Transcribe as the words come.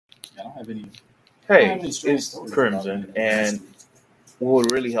Hey, it's Crimson, and what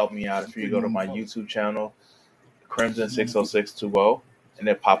would really help me out if you go to my YouTube channel, Crimson60620, and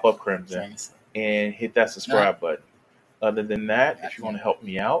then pop up Crimson and hit that subscribe button. Other than that, if you want to help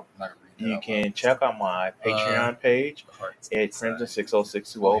me out, you can check out my Patreon page at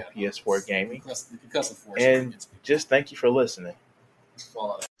Crimson60620 PS4 Gaming. And just thank you for listening.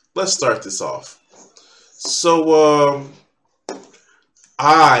 Let's start this off. So,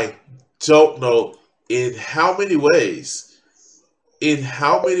 I don't know in how many ways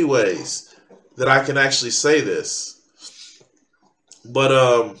that I can actually say this, but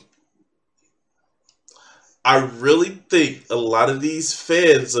I really think a lot of these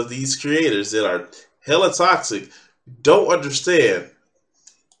fans of these creators that are hella toxic don't understand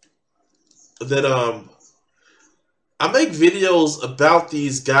that I make videos about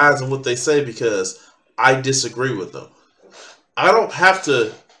these guys and what they say because I disagree with them. I don't have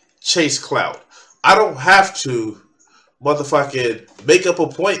to chase clout. I don't have to motherfucking make up a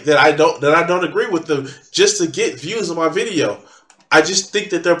point that I don't agree with them just to get views on my video. I just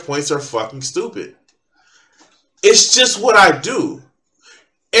think that their points are fucking stupid. It's just what I do.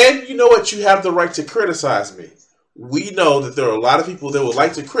 And you know what? You have the right to criticize me. We know that there are a lot of people that would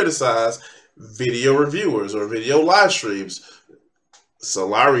like to criticize video reviewers or video live streams.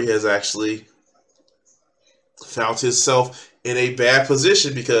 Solari has actually found himself in a bad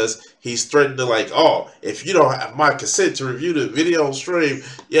position because he's threatened to if you don't have my consent to review the video on stream,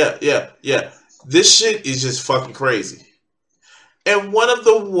 yeah. This shit is just fucking crazy. And one of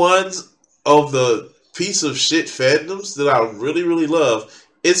the ones of the piece of shit fandoms that I really, really love,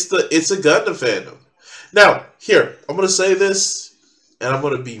 it's a Gundam fandom. Now, here, I'm going to say this, and I'm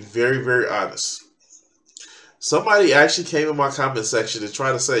going to be very, very honest. Somebody actually came in my comment section and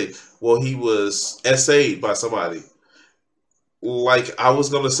tried to say, well, he was SA'd by somebody. Like, I was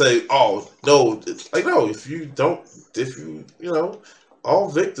going to say, oh, no. Like, no, all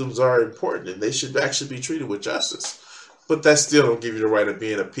victims are important and they should actually be treated with justice. But that still don't give you the right of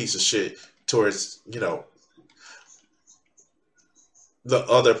being a piece of shit towards, the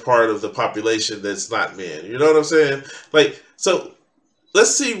other part of the population that's not men. You know what I'm saying? So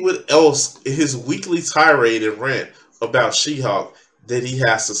let's see what else his weekly tirade and rant about She-Hulk that he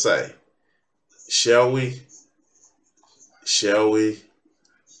has to say. Shall we?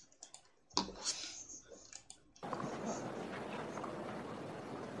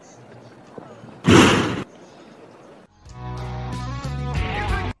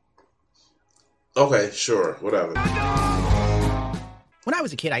 Okay, sure, whatever. When I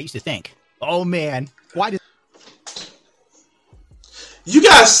was a kid, I used to think, oh man, why does... You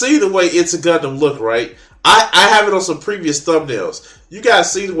guys see the way It's a Gundam look, right? I have it on some previous thumbnails. You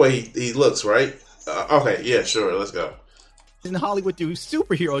guys see the way he looks, right? Okay, yeah, sure, let's go. In Hollywood do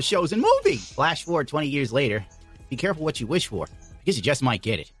superhero shows and movies. Flash forward 20 years later. Be careful what you wish for, because you just might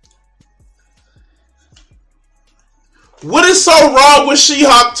get it. What is so wrong with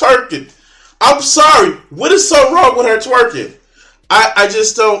She-Hulk twerking? I'm sorry. What is so wrong with her twerking? I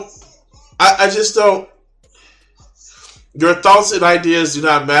just don't. Your thoughts and ideas do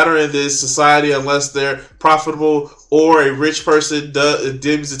not matter in this society unless they're profitable or a rich person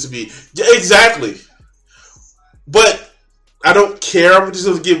deems it to be. Yeah, exactly. But I don't care. I'm just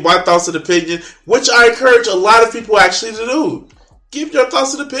going to give my thoughts and opinion, which I encourage a lot of people actually to do. Give your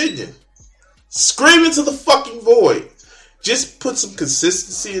thoughts and opinion. Scream into the fucking void. Just put some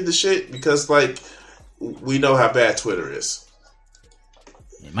consistency in the shit because, we know how bad Twitter is.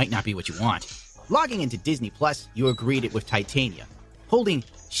 It might not be what you want. Logging into Disney Plus, you greeted with Titania, holding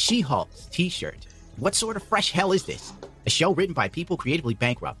She-Hulk's t-shirt. What sort of fresh hell is this? A show written by people creatively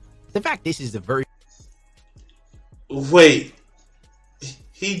bankrupt. The fact this is the version... Wait.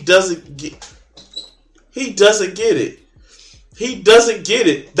 He doesn't get it. He doesn't get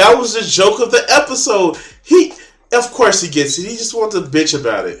it. That was the joke of the episode. Of course he gets it. He just wants to bitch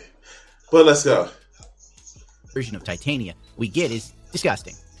about it. But let's go. Version of Titania we get is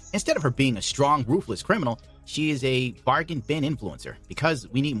disgusting. Instead of her being a strong, ruthless criminal, she is a bargain bin influencer. Because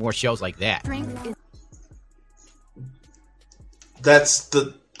we need more shows like that. That's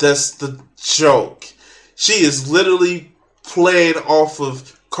the joke. She is literally playing off of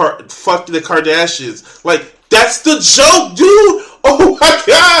fucking the Kardashians. That's the joke, dude. Oh my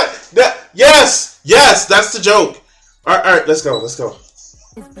god. Yes, that's the joke. All right, let's go. Is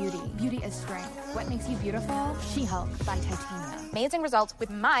beauty is strength. What makes you beautiful? She-Hulk by Titania. Amazing results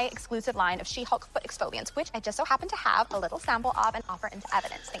with my exclusive line of She-Hulk foot exfoliants, which I just so happen to have a little sample of and offer into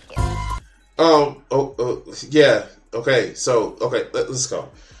evidence. Thank you. Yeah. Okay. Let's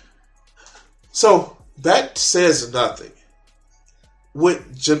go. So that says nothing.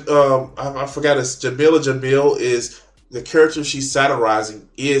 I forgot it's Jamila Jamil is the character she's satirizing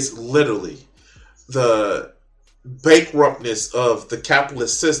is literally the bankruptness of the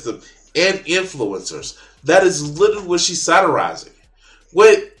capitalist system and influencers. That is literally what she's satirizing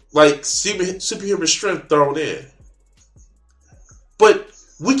with like superhuman strength thrown in. But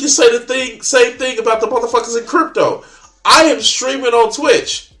we can say the same thing about the motherfuckers in crypto. I am streaming on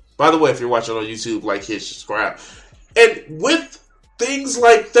Twitch. By the way, if you're watching on YouTube, like, hit, subscribe. And with things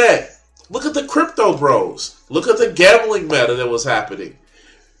like that, look at the crypto bros. Look at the gambling meta that was happening.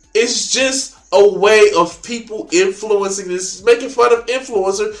 It's just a way of people influencing this, making fun of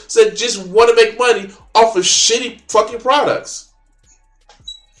influencers that just want to make money off of shitty fucking products.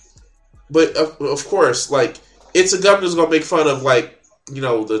 But of course, like, it's a governor who's gonna make fun of, like, you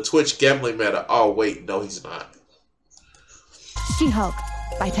know, the Twitch gambling meta. Oh wait, no, he's not. She-Hulk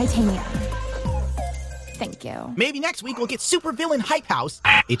by Titania. Thank you. Maybe next week we'll get supervillain Hype House.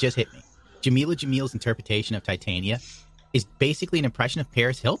 It just hit me. Jamila Jamil's interpretation of Titania is basically an impression of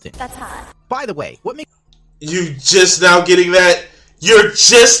Paris Hilton. That's hot. By the way, what makes you just now getting that? You're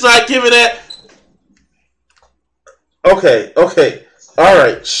just not giving that? Okay.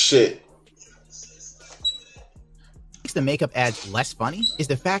 Alright, shit. makes the makeup ads less funny is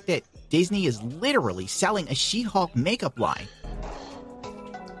the fact that Disney is literally selling a She-Hulk makeup line.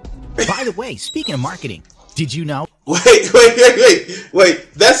 By the way, speaking of marketing, did you know? Wait.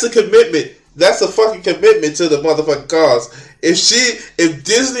 That's a commitment. That's a fucking commitment to the motherfucking cause. If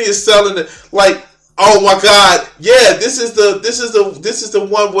Disney is selling it, like, oh my god, yeah, this is the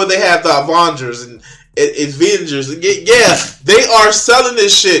one where they have the Avengers and Avengers. Yeah, they are selling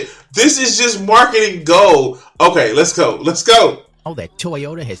this shit. This is just marketing gold. Okay, let's go. Oh, that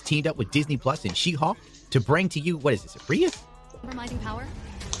Toyota has teamed up with Disney Plus and She-Hulk to bring to you, what is this, a Prius? Reminding power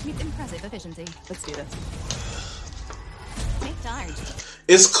meets impressive efficiency. Let's do this. Take charge.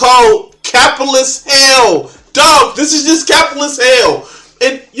 It's called capitalist hell. Dog, this is just capitalist hell.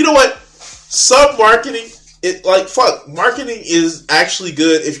 And you know what? Some marketing, marketing is actually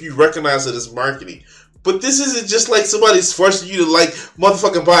good if you recognize it as marketing. But this isn't just like somebody's forcing you to, like,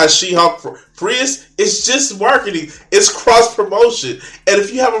 motherfucking buy a She-Hulk Prius. It's just marketing. It's cross-promotion. And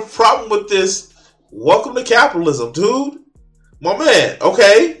if you have a problem with this, welcome to capitalism, dude. My man,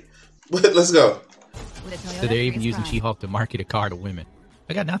 okay? But let's go. So they're even using She-Hulk to market a car to women.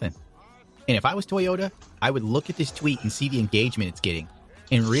 I got nothing. And if I was Toyota, I would look at this tweet and see the engagement it's getting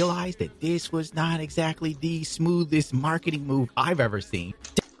and realize that this was not exactly the smoothest marketing move I've ever seen.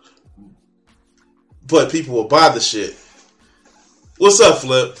 But people will buy the shit. What's up,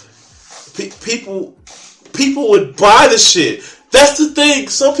 Flip? People would buy the shit. That's the thing.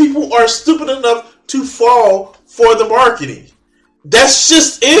 Some people are stupid enough to fall for the marketing. That's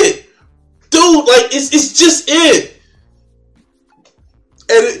just it. Dude, like, it's just it.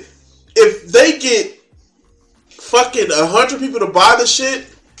 And if they get fucking 100 people to buy the shit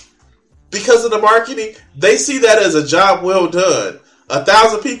because of the marketing, they see that as a job well done.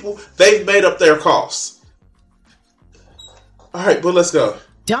 1,000 people, they've made up their costs. Alright, but let's go.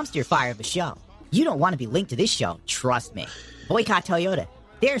 Dumpster fire of a show. You don't want to be linked to this show, trust me. Boycott Toyota.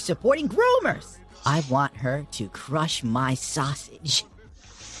 They're supporting groomers. I want her to crush my sausage.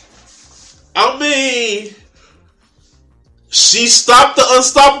 I mean, she stopped the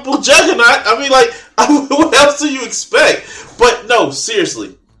unstoppable juggernaut. I mean, like, what else do you expect? But no,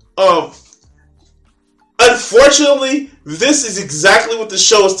 seriously. Unfortunately, this is exactly what the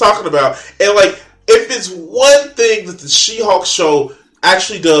show is talking about. And, like, if it's one thing that the She-Hulk show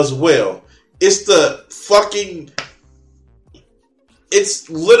actually does well, it's the fucking... It's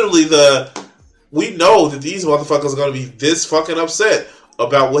literally we know that these motherfuckers are going to be this fucking upset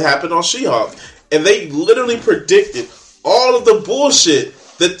about what happened on She-Hulk. And they literally predicted all of the bullshit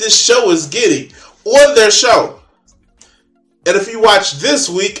that this show is getting on their show. And if you watch this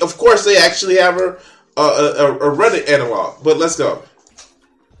week, of course, they actually have a Reddit analog. But let's go.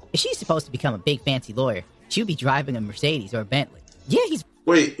 If she's supposed to become a big fancy lawyer, she'll be driving a Mercedes or a Bentley. Yeah, he's...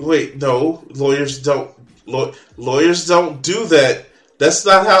 Wait, no. Lawyers don't do that. That's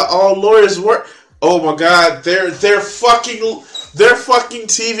not how all lawyers work. Oh my god, they're fucking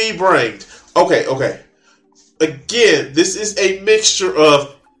TV brained. Okay. Again, this is a mixture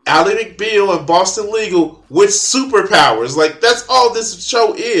of Ally McBeal and Boston Legal with superpowers. Like, that's all this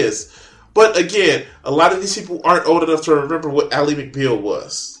show is. But again, a lot of these people aren't old enough to remember what Ally McBeal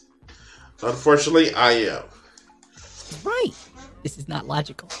was. Unfortunately, I am. Right. This is not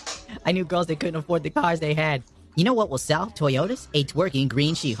logical. I knew girls that couldn't afford the cars they had. You know what will sell Toyotas? A twerking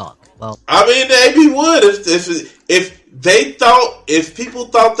green She-Hulk. Well, I mean, they would if people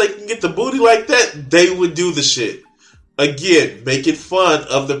thought they can get the booty like that, they would do the shit. again, making fun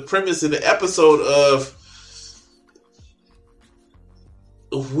of the premise in the episode of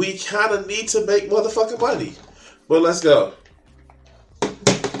we kind of need to make motherfucking money. Well, let's go.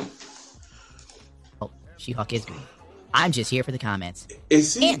 Oh, She-Hulk is green. I'm just here for the comments.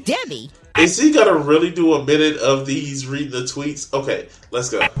 Aunt Debbie? Is he gonna really do a minute of these reading the tweets? Okay, let's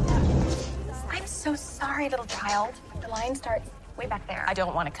go. I'm so sorry, little child. The line starts way back there. I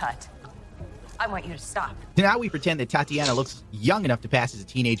don't want to cut. I want you to stop. Now we pretend that Tatiana looks young enough to pass as a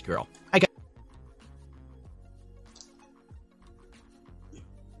teenage girl.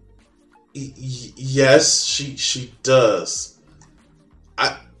 Yes, she does.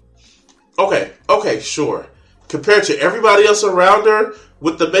 Okay, sure. Compared to everybody else around her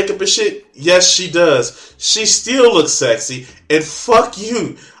with the makeup and shit, yes, she does. She still looks sexy. And fuck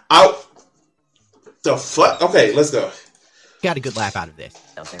you. The fuck? Okay, let's go. Got a good laugh out of this.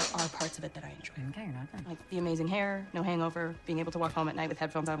 There are parts of it that I enjoy. Okay, you're not done. Like the amazing hair, no hangover, being able to walk home at night with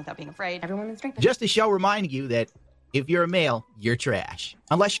headphones on without being afraid. Everyone is strength. Just a show reminding you that if you're a male, you're trash.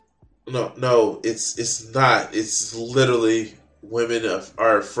 Unless... No, it's not. It's literally women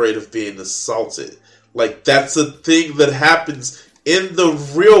are afraid of being assaulted. Like, that's a thing that happens in the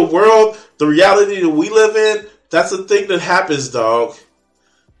real world, the reality that we live in. That's a thing that happens, dog.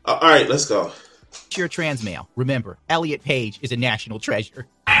 All right, let's go. You're a trans male. Remember, Elliot Page is a national treasure.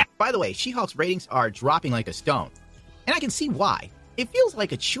 By the way, She-Hulk's ratings are dropping like a stone. And I can see why. It feels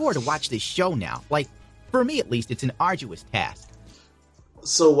like a chore to watch this show now. Like, for me at least, it's an arduous task.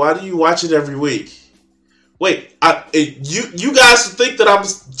 So why do you watch it every week? Wait, you guys think that I'm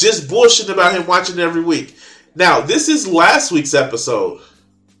just bullshitting about him watching it every week. Now, this is last week's episode.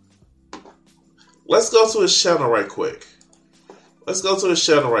 Let's go to his channel right quick.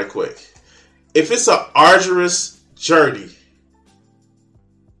 If it's an arduous journey,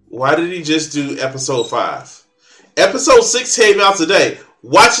 why did he just do episode 5? Episode 6 came out today.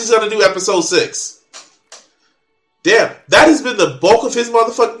 Watch, he's going to do episode 6. Damn, that has been the bulk of his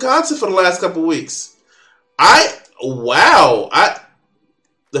motherfucking content for the last couple weeks.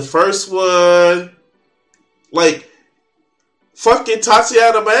 The first one, like, fucking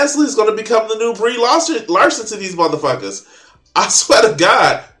Tatiana Maslany is going to become the new Brie Larson to these motherfuckers. I swear to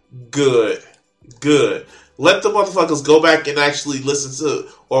God, good. Let the motherfuckers go back and actually listen to,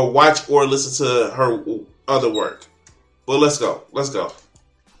 or watch, or listen to her other work. But let's go.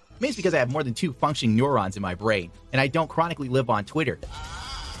 Maybe it's because I have more than 2 functioning neurons in my brain, and I don't chronically live on Twitter.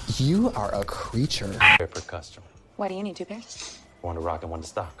 You are a creature. Per customer. Why do you need 2 pairs? One to rock and one to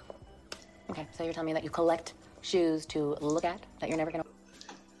stock. Okay, so you're telling me that you collect shoes to look at, that you're never gonna...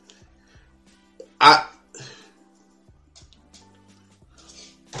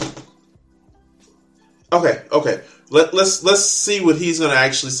 Okay. Let's see what he's gonna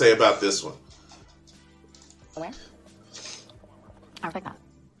actually say about this one. Where? I'll take that.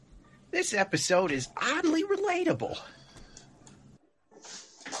 This episode is oddly relatable.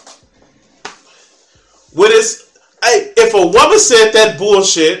 If a woman said that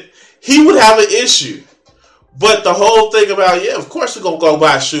bullshit, he would have an issue. But the whole thing about, of course we're gonna go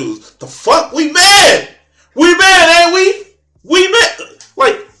buy shoes. The fuck? We mad, ain't we? We mad.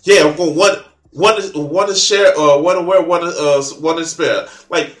 Like, I'm gonna one to share, one to wear, one to spare.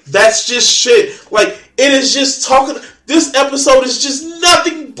 Like, that's just shit. Like, it is just talking. This episode is just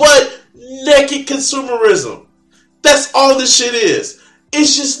nothing but naked consumerism. That's all this shit is.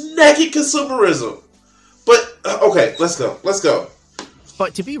 It's just naked consumerism. But, okay, let's go.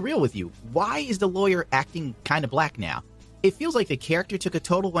 But to be real with you, why is the lawyer acting kind of black now? It feels like the character took a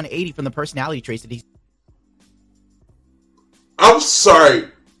total 180 from the personality traits that he's... I'm sorry.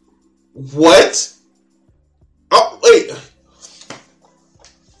 What? Oh,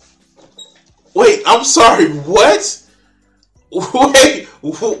 wait, I'm sorry, what? Wait.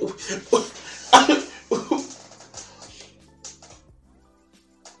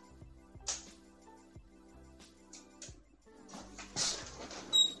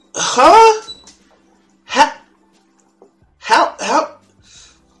 Huh? How?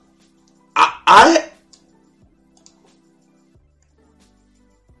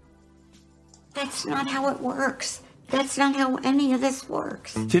 That's not how it works. That's not how any of this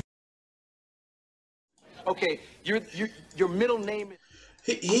works. Okay, your middle name is...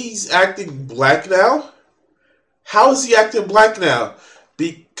 He's acting black now? How is he acting black now?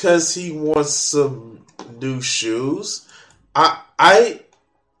 Because he wants some new shoes? I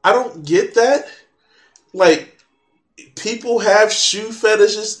don't get that. Like, people have shoe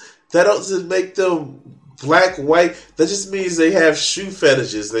fetishes. That doesn't make them black, white. That just means they have shoe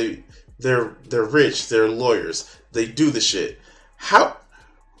fetishes. They're rich. They're lawyers. They do the shit. How?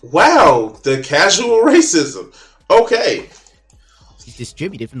 Wow, the casual racism. Okay. He's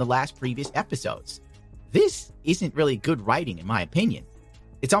distributed from the previous episodes. This isn't really good writing, in my opinion.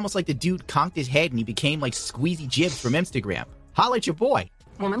 It's almost like the dude conked his head and he became like Squeezy Jibs from Instagram. Holla at your boy.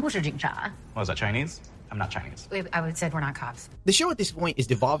 我们不是警察. Was that Chinese? I'm not Chinese. I would said we're not cops. The show at this point is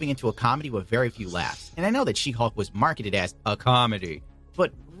devolving into a comedy with very few laughs. And I know that She-Hulk was marketed as a comedy.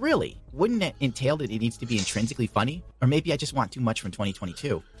 But really, wouldn't that entail that it needs to be intrinsically funny? Or maybe I just want too much from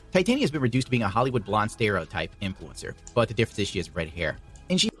 2022. Titania has been reduced to being a Hollywood blonde stereotype influencer. But the difference is she has red hair.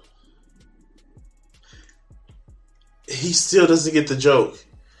 And he still doesn't get the joke.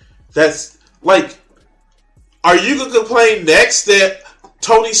 That's like, are you gonna complain next that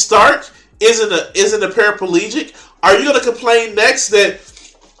Tony Stark isn't a paraplegic? Are you gonna complain next that,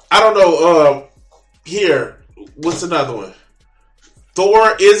 I don't know, here, what's another one?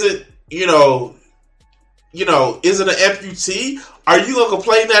 Thor isn't, isn't an amputee? Are you gonna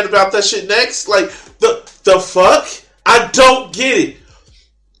complain about that shit next? Like, the fuck? I don't get it.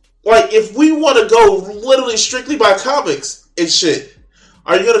 Like, if we want to go literally strictly by comics and shit,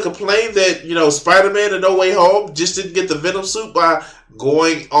 are you going to complain that, Spider-Man in No Way Home just didn't get the Venom suit by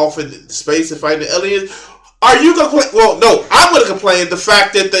going off in space and fighting the aliens? Are you going to complain? Well, no, I'm going to complain the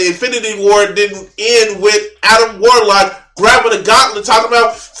fact that the Infinity War didn't end with Adam Warlock grabbing a gauntlet and talking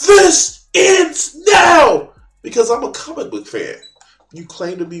about, this ends now! Because I'm a comic book fan. You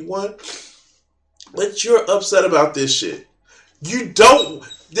claim to be one, but you're upset about this shit. You don't...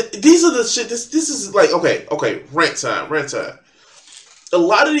 These are the shit. This is like, okay. Rant time. A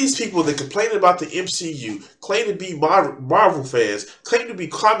lot of these people that complain about the MCU claim to be Marvel fans, claim to be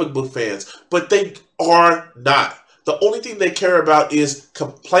comic book fans, but they are not. The only thing they care about is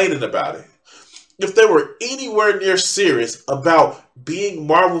complaining about it. If they were anywhere near serious about being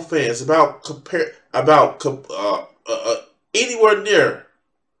Marvel fans, anywhere near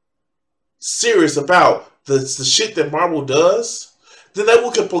serious about the shit that Marvel does, then they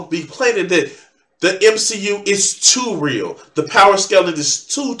would be complaining that the MCU is too real. The power scaling is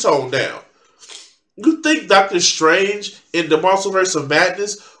too toned down. You think Doctor Strange in the Multiverse of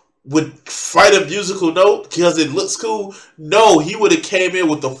Madness would fight a musical note because it looks cool? No, he would have came in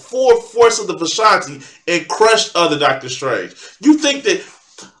with the full force of the Vishanti and crushed other Doctor Strange. You think that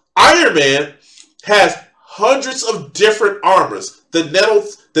Iron Man has hundreds of different armors? The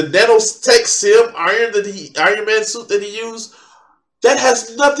nanotech sim Iron Man suit that he used, that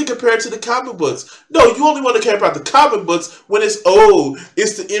has nothing compared to the comic books. No, you only want to care about the comic books when it's the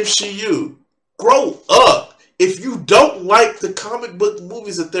MCU. Grow up. If you don't like the comic book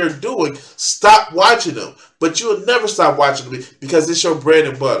movies that they're doing, stop watching them. But you'll never stop watching them because it's your bread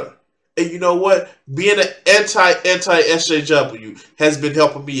and butter. And you know what? Being an anti-SJW has been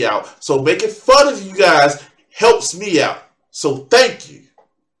helping me out. So making fun of you guys helps me out. So thank you.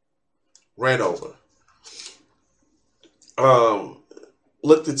 Ran over.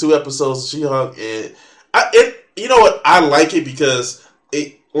 Looked at 2 episodes of She-Hulk, and you know what? I like it because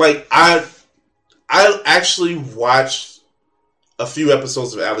I actually watched a few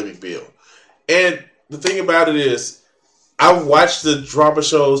episodes of Ally McBeal, and the thing about it is, I watched the drama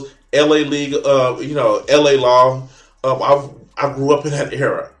shows, LA League, LA Law. I grew up in that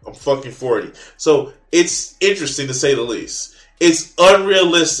era. I'm fucking 40, so it's interesting to say the least. It's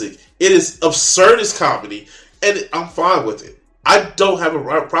unrealistic. It is absurdist comedy, and I'm fine with it. I don't have a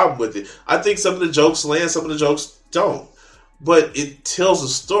problem with it. I think some of the jokes land, some of the jokes don't. But it tells a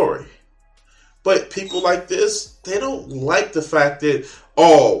story. But people like this, they don't like the fact that,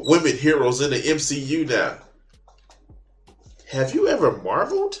 women heroes in the MCU now. Have you ever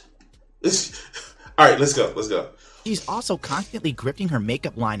marveled? Alright, let's go. She's also constantly grifting her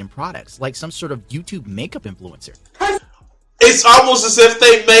makeup line and products, like some sort of YouTube makeup influencer. It's almost as if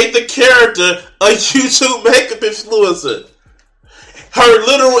they made the character a YouTube makeup influencer. Her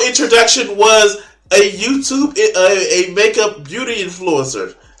literal introduction was a makeup beauty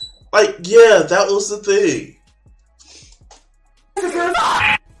influencer. Like, yeah, that was the thing.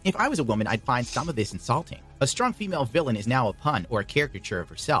 If I was a woman, I'd find some of this insulting. A strong female villain is now a pun or a caricature of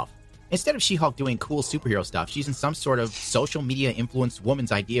herself. Instead of She-Hulk doing cool superhero stuff, she's in some sort of social media influenced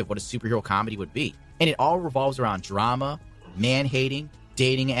woman's idea of what a superhero comedy would be. And it all revolves around drama, man-hating,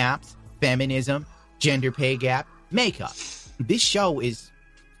 dating apps, feminism, gender pay gap, makeup. This show is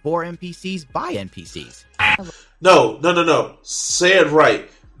for NPCs by NPCs. No. Say it right.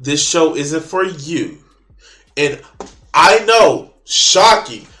 This show isn't for you. And I know,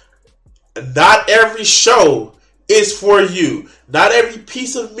 shocking, not every show is for you. Not every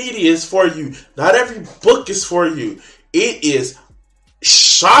piece of media is for you. Not every book is for you. It is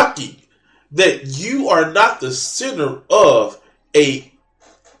shocking that you are not the center of a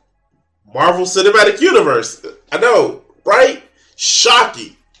Marvel Cinematic Universe. I know, right?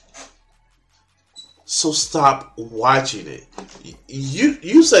 Shocking. So stop watching it.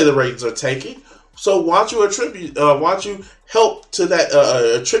 You say the ratings are tanking. So why don't you help to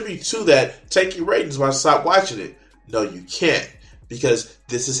that attribute to that tanking ratings by stop watching it? No, you can't, because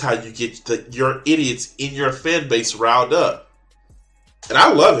this is how you get your idiots in your fan base riled up. And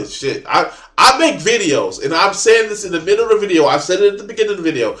I love it. Shit, I make videos, and I'm saying this in the middle of the video. I've said it at the beginning of the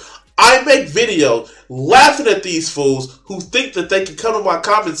video. I make videos laughing at these fools who think that they can come to my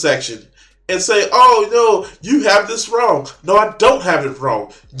comment section and say, "Oh no, you have this wrong." No, I don't have it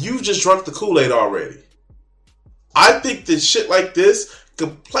wrong. You just drunk the Kool-Aid already. I think that shit like this,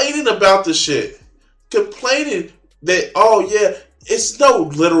 complaining about the shit, complaining that, oh yeah, it's no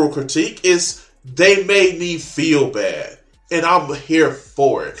literal critique. It's they made me feel bad. And I'm here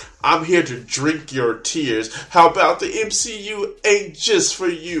for it. I'm here to drink your tears. How about the MCU ain't just for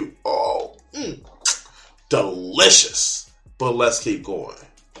you? Oh, delicious. But let's keep going.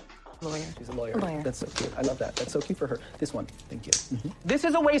 Lawyer. She's a lawyer. That's so cute. I love that. That's so cute for her. This one. Thank you. Mm-hmm. This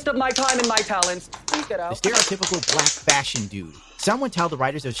is a waste of my time and my talents. Please get out. The stereotypical black fashion dude. Someone tell the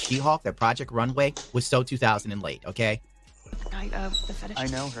writers of She-Hulk that Project Runway was so 2000 and late, okay? The fetish. I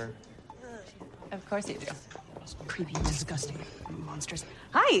know her. Of course you do. Creepy, disgusting, monsters.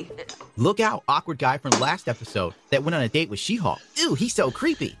 Hi! Look out, awkward guy from last episode that went on a date with She-Hulk. Ew, he's so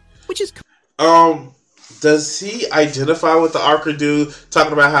creepy. Which is... Does he identify with the awkward dude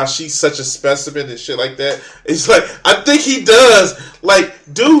talking about how she's such a specimen and shit like that? It's like, I think he does. Like,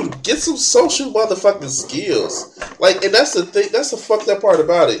 dude, get some social motherfucking skills. Like, and that's the thing, that's the fucked up part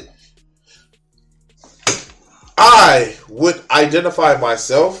about it. I would identify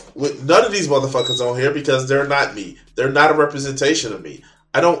myself with none of these motherfuckers on here because they're not me. They're not a representation of me.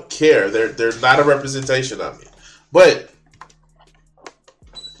 I don't care. They're not a representation of me. But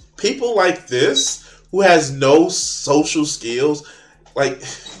people like this who has no social skills, like,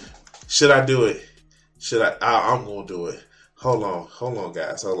 should I do it? I'm gonna do it. Hold on,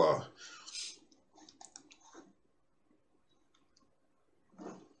 guys. Hold on.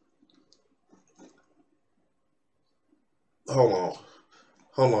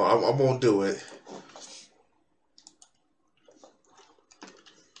 I'm gonna do it.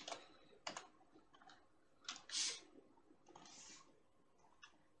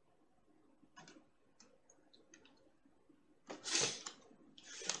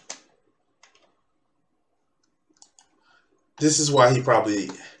 This is why he probably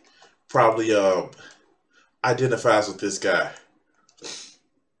identifies with this guy.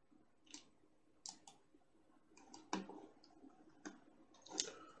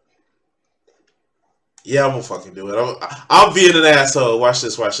 Yeah, I'm gonna fucking do it. I'm being an asshole. Watch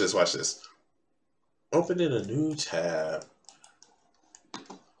this. Opening a new tab.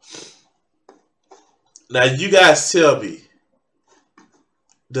 Now, you guys tell me,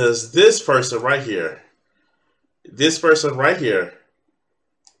 does this person right here, this person right here,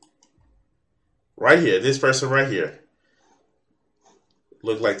 look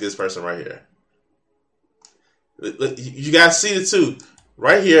like this person right here? You guys see the two?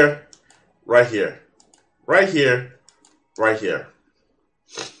 Right here.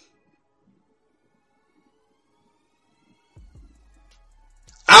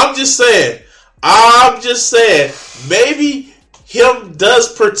 I'm just saying, maybe him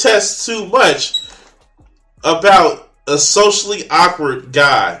does protest too much about a socially awkward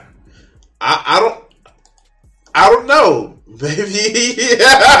guy. I don't know. Maybe.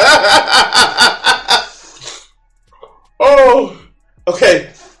 Oh, okay.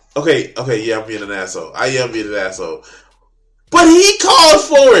 Yeah, I'm being an asshole. I am being an asshole. But he called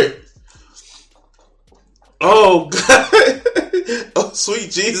for it. Oh, God. Oh,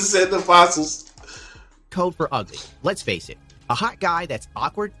 sweet Jesus and the apostles. Code for ugly. Let's face it. A hot guy that's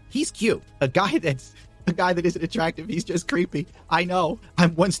awkward, he's cute. A guy that isn't attractive, he's just creepy. I know.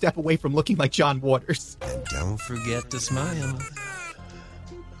 I'm one step away from looking like John Waters. And don't forget to smile.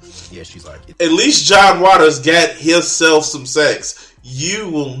 Yeah, she's like it. At least John Waters got himself some sex. You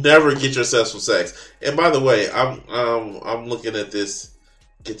will never get yourself some sex. And by the way, I'm looking at this.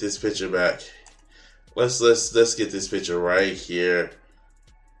 Get this picture back. Let's get this picture right here.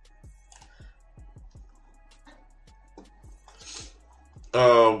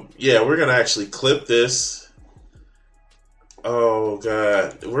 Yeah, we're gonna actually clip this. Oh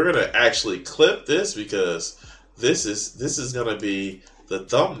God, we're gonna actually clip this because this is gonna be the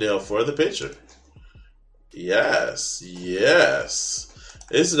thumbnail for the picture. Yes.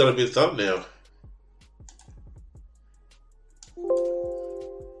 This is gonna be the thumbnail.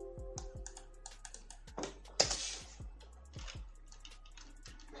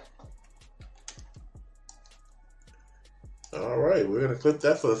 All right, we're gonna clip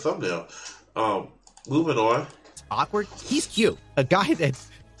that for the thumbnail. Moving on. Awkward? He's cute. A guy that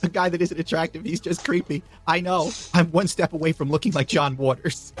isn't attractive, he's just creepy. I know. I'm one step away from looking like John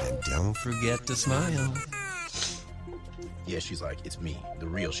Waters. And don't forget to smile. Yeah, she's like, it's me, the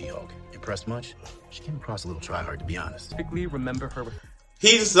real She-Hulk. Impressed much? She came across a little try-hard, to be honest. Typically remember her.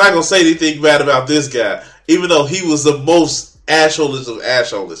 He's not gonna say anything bad about this guy, even though he was the most assholest of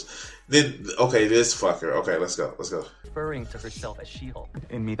assholest. Then, okay, this fucker. Okay, let's go. Referring to herself as She-Hulk.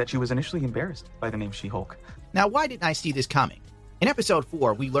 In me, that she was initially embarrassed by the name She-Hulk. Now, why didn't I see this coming? In episode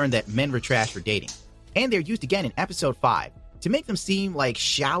 4, we learned that men were trash for dating. And they're used again in episode 5 to make them seem like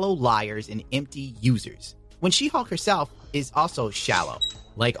shallow liars and empty users. When She-Hulk herself is also shallow,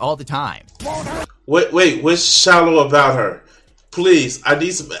 like all the time. Wait, what's shallow about her? Please, I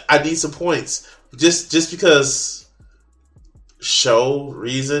need some points. Just because show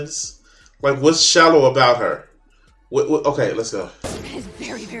reasons. Like, what's shallow about her? Okay, let's go. It is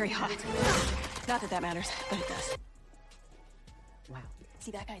very, very hot. Not that matters, but it does. Wow. See,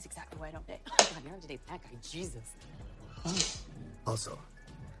 that guy's exactly why I don't date. Oh, God, you're to date that guy. Jesus. Oh. Also,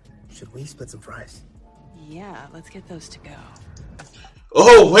 should we split some fries? Yeah, let's get those to go.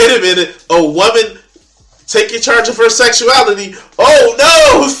 Oh, wait a minute. A woman taking charge of her sexuality. Oh,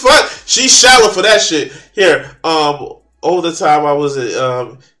 no. Fuck. She's shallow for that shit. Here, all the time I was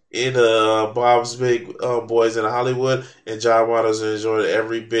in Bob's Big Boys in Hollywood, and John Waters enjoyed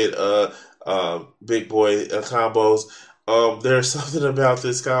every bit Big Boy combos. There's something about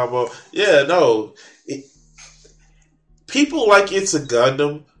this combo. Yeah, no. People like It's a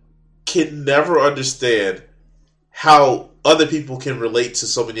Gundam can never understand how other people can relate to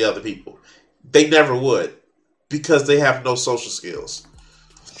so many other people. They never would, because they have no social skills.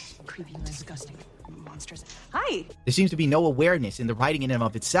 Creepy, disgusting, monstrous. Hi! There seems to be no awareness in the writing in and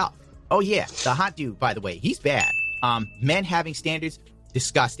of itself. Oh yeah, the hot dude, by the way, he's bad. Men having standards,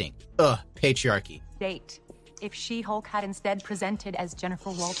 disgusting. Ugh, patriarchy. Date. If She-Hulk had instead presented as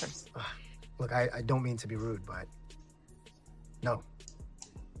Jennifer Walters. Look, I don't mean to be rude, but no.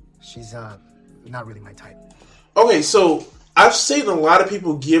 She's not really my type. Okay, so I've seen a lot of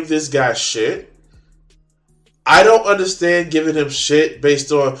people give this guy shit. I don't understand giving him shit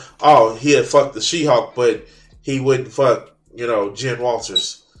based on, oh, he'd fuck the She-Hulk, but he wouldn't fuck, Jen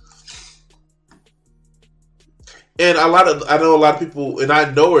Walters. And I know a lot of people, and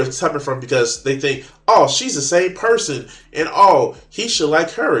I know where it's coming from, because they think, oh, she's the same person, and oh, he should like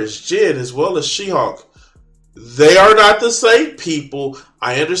her as Jen as well as She-Hulk. They are not the same people.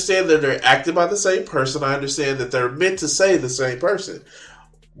 I understand that they're acted by the same person. I understand that they're meant to say the same person.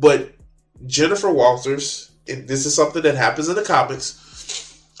 But Jennifer Walters, and this is something that happens in the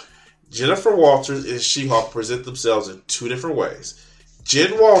comics, Jennifer Walters and She-Hulk present themselves in two different ways.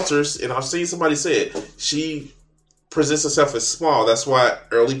 Jen Walters, and I've seen somebody say it, she presents herself as small. That's why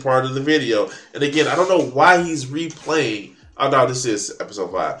early part of the video. And again, I don't know why he's replaying. Oh no, this is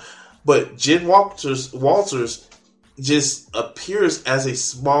episode 5. But Jen Walters just appears as a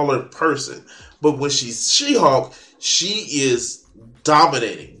smaller person. But when she's She-Hulk, she is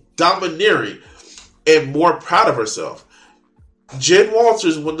domineering, and more proud of herself. Jen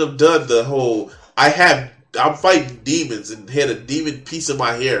Walters wouldn't have done the whole, I'm fighting demons and had a demon piece of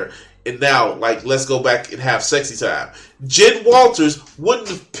my hair, and now, let's go back and have sexy time. Jen Walters wouldn't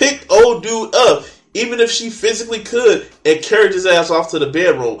have picked old dude up, even if she physically could, and carried his ass off to the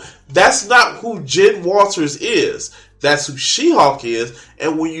bedroom. That's not who Jen Walters is. That's who She-Hulk is.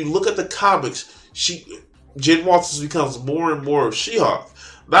 And when you look at the comics, Jen Walters becomes more and more of She-Hulk.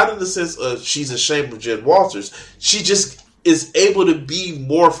 Not in the sense of she's ashamed of Jen Walters. She just is able to be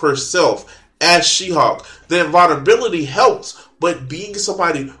more of herself as She-Hulk. The invulnerability helps, but being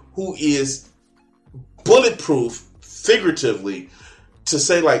somebody who is bulletproof, figuratively, to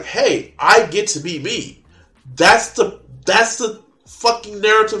say hey, I get to be me. That's the fucking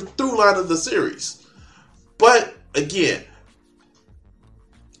narrative through line of the series. But again,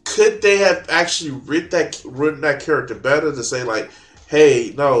 could they have actually written that character better to say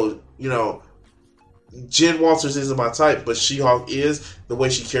hey, no, Jen Walters isn't my type, but She-Hulk is, the way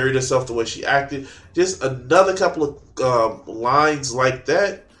she carried herself, the way she acted. Just another couple of lines like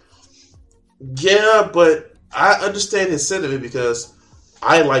that. Yeah, but I understand his sentiment, because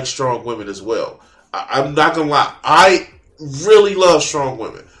I like strong women as well. I'm not going to lie. I really love strong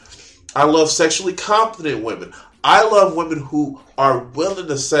women. I love sexually confident women. I love women who are willing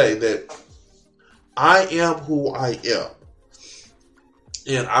to say that I am who I am.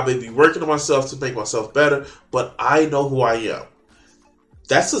 And I may be working on myself to make myself better, but I know who I am.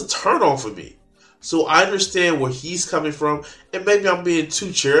 That's a turn on for me. So I understand where he's coming from, and maybe I'm being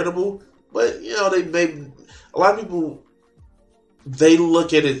too charitable, but a lot of people they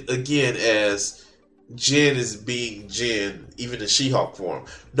look at it again as Jen is being Jen, even in She-Hulk form.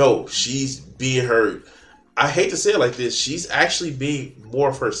 No, she's being her. I hate to say it like this. She's actually being more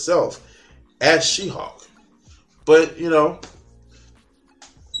of herself as She-Hulk. But, you know,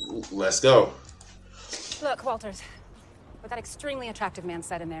 let's go. Look, Walters, what that extremely attractive man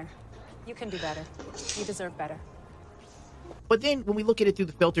said in there, you can do better. You deserve better. But then when we look at it through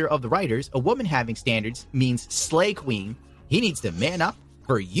the filter of the writers, a woman having standards means slay queen. He needs to man up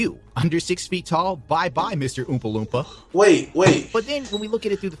for you. Under 6 feet tall, bye-bye, Mr. Oompa Loompa. Wait. But then when we look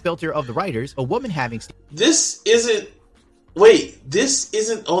at it through the filter of the writers, a woman having This isn't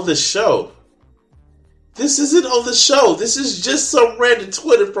on the show. This isn't on the show. This is just some random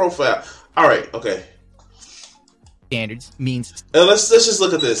Twitter profile. Alright, okay. Standards means... let's just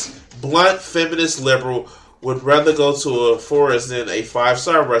look at this. Blunt, feminist, liberal would rather go to a forest than a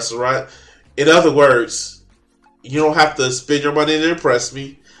 5-star restaurant. In other words, you don't have to spend your money to impress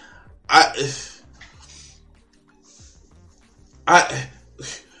me.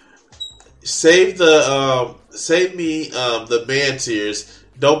 Save me the man tears.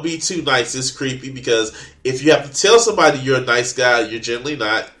 Don't be too nice. It's creepy because if you have to tell somebody you're a nice guy, you're generally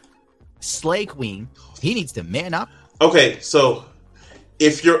not. Slay queen. He needs to man up. Okay, so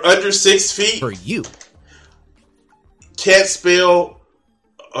if you're under 6 feet, for you, can't spell,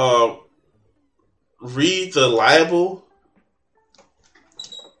 read the liable.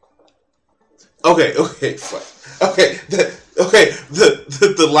 Okay, fine. Okay,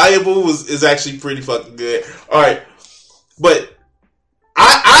 the liable is actually pretty fucking good. All right, but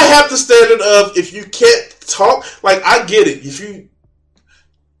I have the standard of if you can't talk, like I get it. If you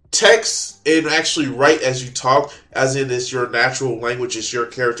text and actually write as you talk, as in it's your natural language, it's your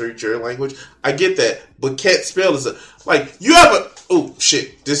character, it's your language, I get that. But can't spell is like you have a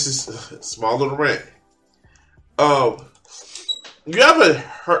this is a small little rant. You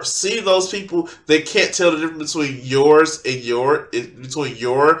ever see those people that can't tell the difference between yours and your, between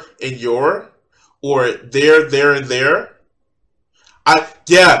your and your, or there and there?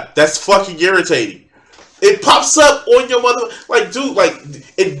 That's fucking irritating. It pops up on your mother, like, dude, like,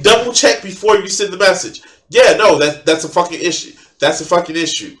 and double check before you send the message. Yeah, no, that's a fucking issue. That's a fucking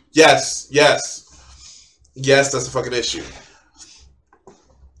issue. Yes, that's a fucking issue.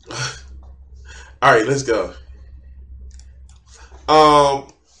 All right, let's go.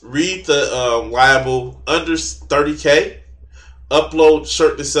 Read the liable under 30K. Upload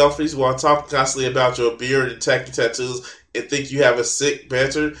shirtless selfies while talking constantly about your beard and tacky tattoos and think you have a sick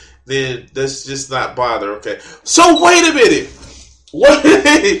banter. Then let's just not bother. Okay. So wait a minute.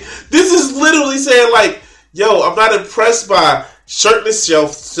 This is literally saying like, yo, I'm not impressed by shirtless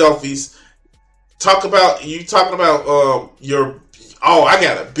selfies. Talking about your. Oh, I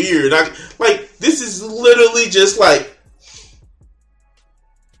got a beard. This is literally just like.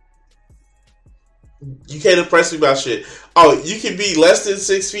 You can't impress me about shit. Oh, you can be less than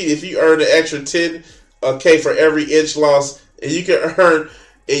 6 feet if you earn an extra 10K for every inch lost, and you can earn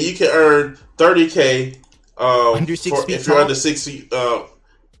 30K under 6 feet if you're under 6 feet.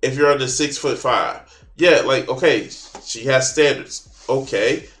 If you're under 6'5", yeah, like okay, she has standards.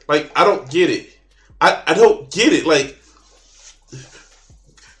 Okay, like I don't get it. I don't get it. Like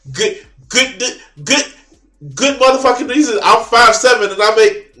good motherfucking reason. I'm 5'7" and I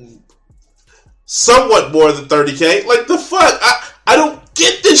make somewhat more than 30K. Like the fuck? I don't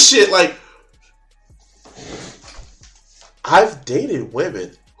get this shit. Like I've dated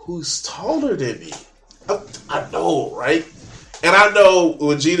women who's taller than me. I know, right? And I know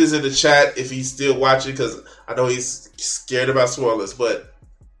Vegeta's in the chat if he's still watching because I know he's scared about spoilers. But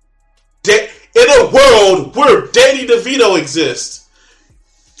in a world where Danny DeVito exists,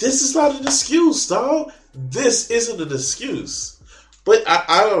 this is not an excuse, dog. This isn't an excuse. But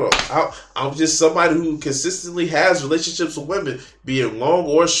I don't know. I'm just somebody who consistently has relationships with women, be it long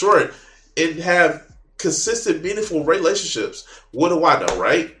or short, and have consistent, meaningful relationships. What do I know,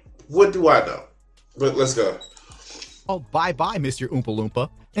 right? What do I know? But let's go. Oh, bye-bye, Mr. Oompa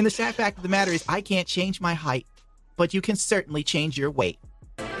Loompa. And the sad fact of the matter is I can't change my height, but you can certainly change your weight.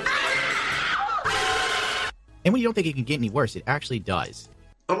 And when you don't think it can get any worse, it actually does.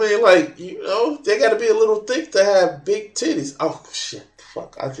 I mean, like, you know, they got to be a little thick to have big titties. Oh, shit.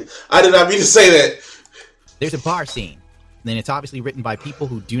 Fuck. I did not mean to say that. There's a bar scene. Then it's obviously written by people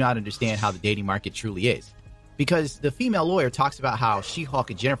who do not understand how the dating market truly is. Because the female lawyer talks about how She-Hulk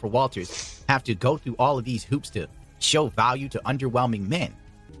and Jennifer Walters have to go through all of these hoops to show value to underwhelming men.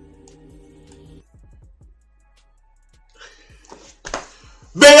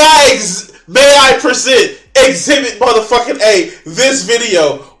 May I present Exhibit motherfucking A, this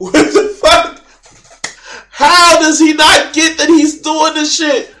video. What the fuck? How does he not get that he's doing this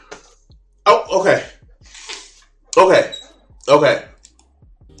shit? Oh, okay.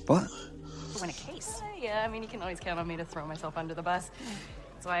 What? Win a case. Yeah, I mean, you can always count on me to throw myself under the bus.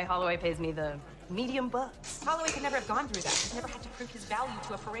 That's why Holloway pays me the medium bucks. Holloway could never have gone through that. He's never had to prove his value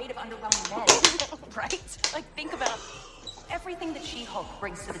to a parade of underwhelming men. Right? Like, think about everything that She-Hulk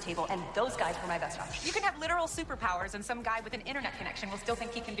brings to the table, and those guys were my best options. You can have literal superpowers, and some guy with an internet connection will still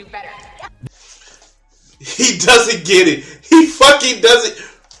think he can do better. He doesn't get it. He fucking doesn't.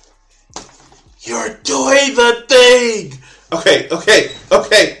 You're doing the thing. Okay.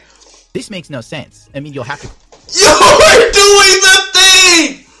 This makes no sense. I mean, you'll have to... You're doing the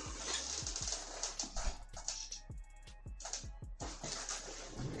thing!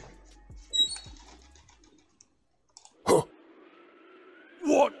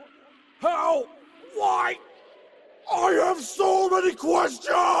 What? How? Why? I have so many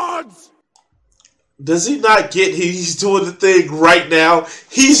questions! Does he not get he's doing the thing right now?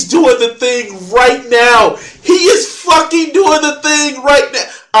 He's doing the thing right now. He is fucking doing the thing right now.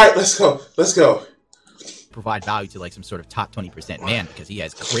 All right, let's go. Provide value to like some sort of top 20% man because he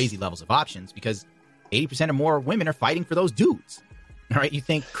has crazy levels of options because 80% or more women are fighting for those dudes. All right, you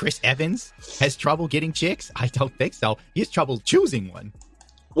think Chris Evans has trouble getting chicks? I don't think so. He has trouble choosing one.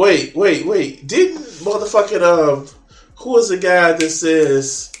 Wait. Didn't motherfucking who was the guy that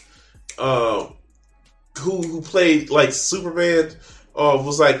says who played like Superman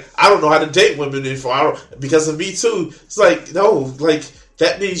was like, I don't know how to date women because of Me Too. It's like, no, like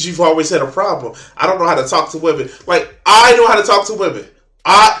that means you've always had a problem. I don't know how to talk to women. Like, I know how to talk to women.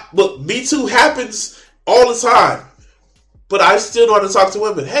 Look, Me Too happens all the time. But I still know how to talk to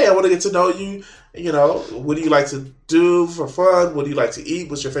women. Hey, I want to get to know you. You know, what do you like to do for fun? What do you like to eat?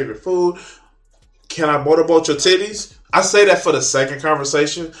 What's your favorite food? Can I motorboat your titties? I say that for the second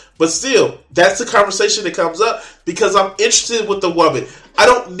conversation. But still, that's the conversation that comes up because I'm interested with the woman. I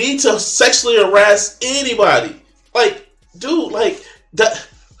don't need to sexually harass anybody. Like, dude, like, that.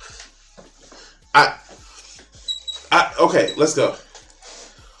 Okay, let's go.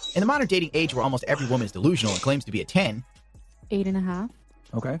 In the modern dating age where almost every woman is delusional and claims to be a 10. 8.5.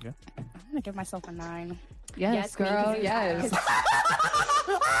 Okay. I'm gonna give myself a 9. Yes, girl. Yes.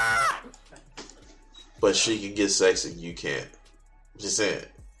 But she can get sex and you can't. I'm just saying.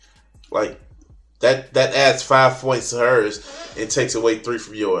 Like, that adds 5 points to hers and takes away 3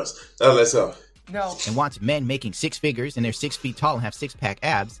 from yours. Now let's go. No. And wants men making 6 figures and they're 6 feet tall and have 6-pack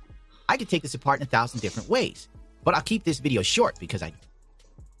abs. I could take this apart in 1,000 different ways. But I'll keep this video short because I...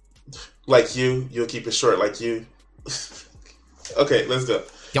 Like you'll keep it short like you. Okay, let's go.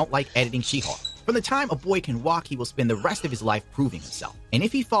 Don't like editing She-Hulk. From the time a boy can walk, he will spend the rest of his life proving himself. And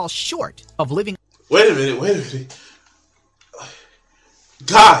if he falls short of living... Wait a minute.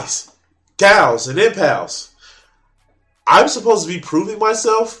 Guys, gals, and impals. I'm supposed to be proving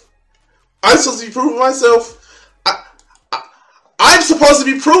myself? I'm supposed to be proving myself? I'm supposed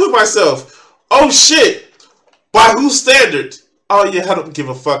to be proving myself. Oh shit. By whose standard? Oh yeah, I don't give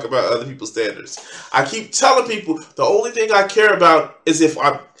a fuck about other people's standards. I keep telling people the only thing I care about is if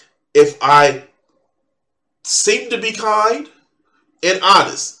I seem to be kind and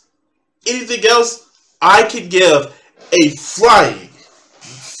honest. Anything else, I can give a flying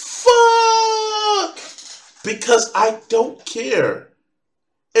fuck because I don't care.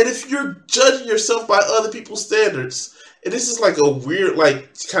 And if you're judging yourself by other people's standards, and this is like a weird, like,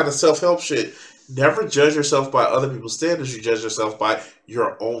 kind of self-help shit. Never judge yourself by other people's standards. You judge yourself by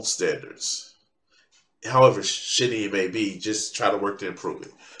your own standards. However shitty it may be, just try to work to improve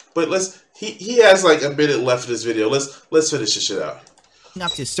it. But he has like a minute left in this video. Let's finish this shit out.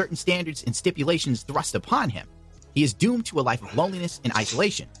 Up to certain standards and stipulations thrust upon him, he is doomed to a life of loneliness and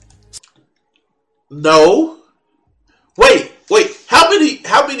isolation. No. Wait. How many?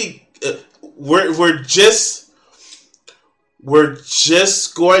 We're just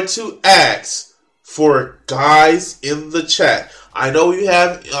going to ask for guys in the chat. I know we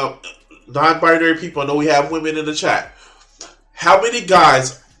have non-binary people. I know we have women in the chat. How many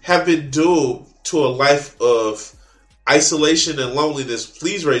guys have been doomed to a life of isolation and loneliness?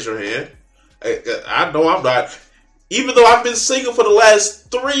 Please raise your hand. I know I'm not. Even though I've been single for the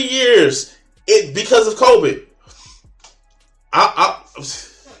last 3 years, because of COVID. I'm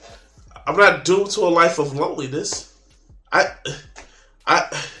not doomed to a life of loneliness. I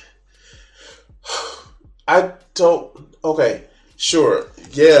don't. Okay, sure.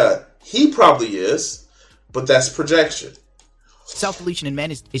 Yeah, he probably is, but that's projection. Self-deletion in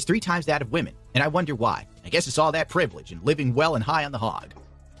men is 3 times that of women, and I wonder why. I guess it's all that privilege and living well and high on the hog.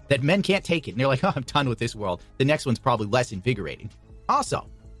 That men can't take it, and they're like, oh, I'm done with this world. The next one's probably less invigorating. Also,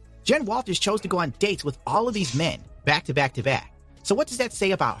 Jen Walters chose to go on dates with all of these men, back to back to back. So what does that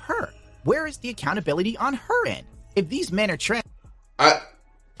say about her? Where is the accountability on her end? If these men are trash...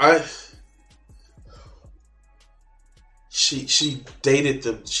 She dated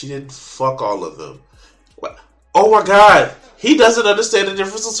them. She didn't fuck all of them. What? Oh my God. He doesn't understand the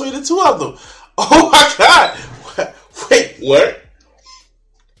difference between the two of them. Oh my God. Wait, what?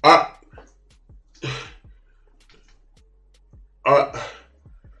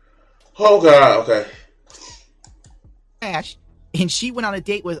 Oh God, okay. Trash, and she went on a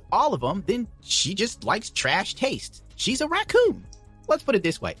date with all of them, then she just likes trash taste. She's a raccoon. Let's put it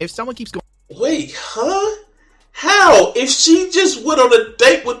this way. If someone keeps going... Wait, huh? How? If she just went on a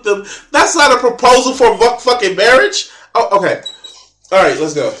date with them, that's not a proposal for fucking marriage? Oh, okay. All right,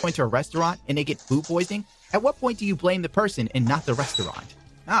 let's go. Going to a restaurant and they get food poisoning, at what point do you blame the person and not the restaurant?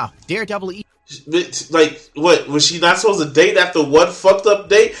 Oh, Daredevil... Like, what? Was she not supposed to date after one fucked up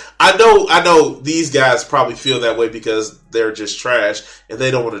date? I know these guys probably feel that way because they're just trash and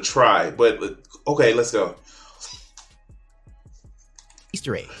they don't want to try. But, okay, let's go.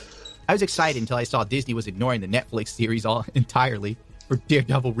 Easter egg. I was excited until I saw Disney was ignoring the Netflix series entirely for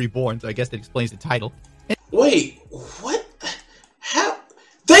Daredevil Reborn, so I guess that explains the title. Wait, what? How?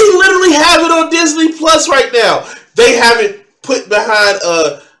 They literally have it on Disney Plus right now. They have it put behind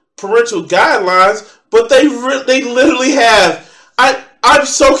parental guidelines, but they literally have. I'm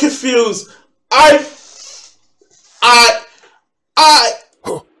so confused.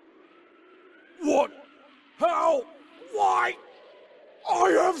 What? How? Why? I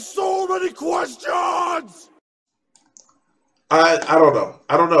have so many questions! I don't know.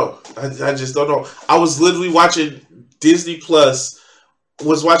 I just don't know. I was literally watching Disney Plus,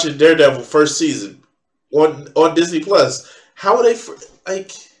 was watching Daredevil first season on Disney Plus. How are they,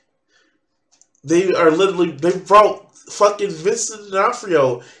 like, they are literally, they brought fucking Vincent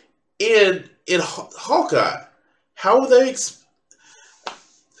D'Onofrio in Hawkeye. How are they,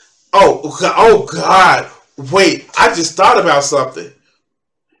 oh God. Wait, I just thought about something.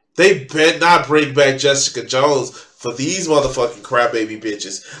 They better not bring back Jessica Jones for these motherfucking crybaby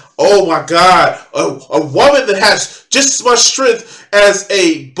bitches. Oh my God. A woman that has just as much strength as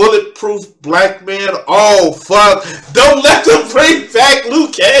a bulletproof black man. Oh fuck. Don't let them bring back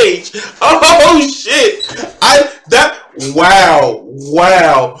Luke Cage. Oh shit. Wow.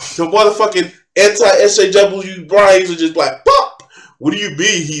 The motherfucking anti-SJW Brian are just like, pop. What do you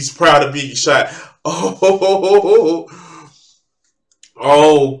mean he's proud of being shot?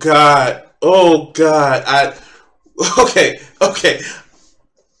 Oh God. Okay.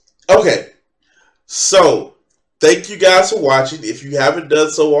 So, thank you guys for watching. If you haven't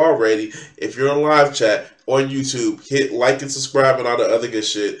done so already, if you're in live chat on YouTube, hit like and subscribe and all the other good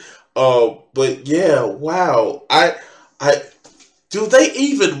shit. But yeah, wow. Do they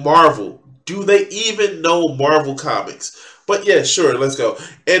even Marvel? Do they even know Marvel Comics? But yeah, sure, let's go.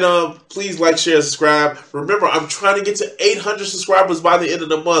 And please like, share, and subscribe. Remember, I'm trying to get to 800 subscribers by the end of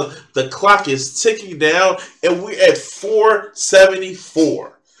the month. The clock is ticking down, and we're at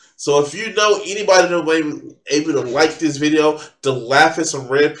 474. So if you know anybody that may be able to like this video, to laugh at some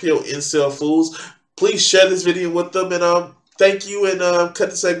red pill incel fools, please share this video with them. And thank you, and cut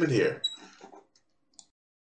the segment here.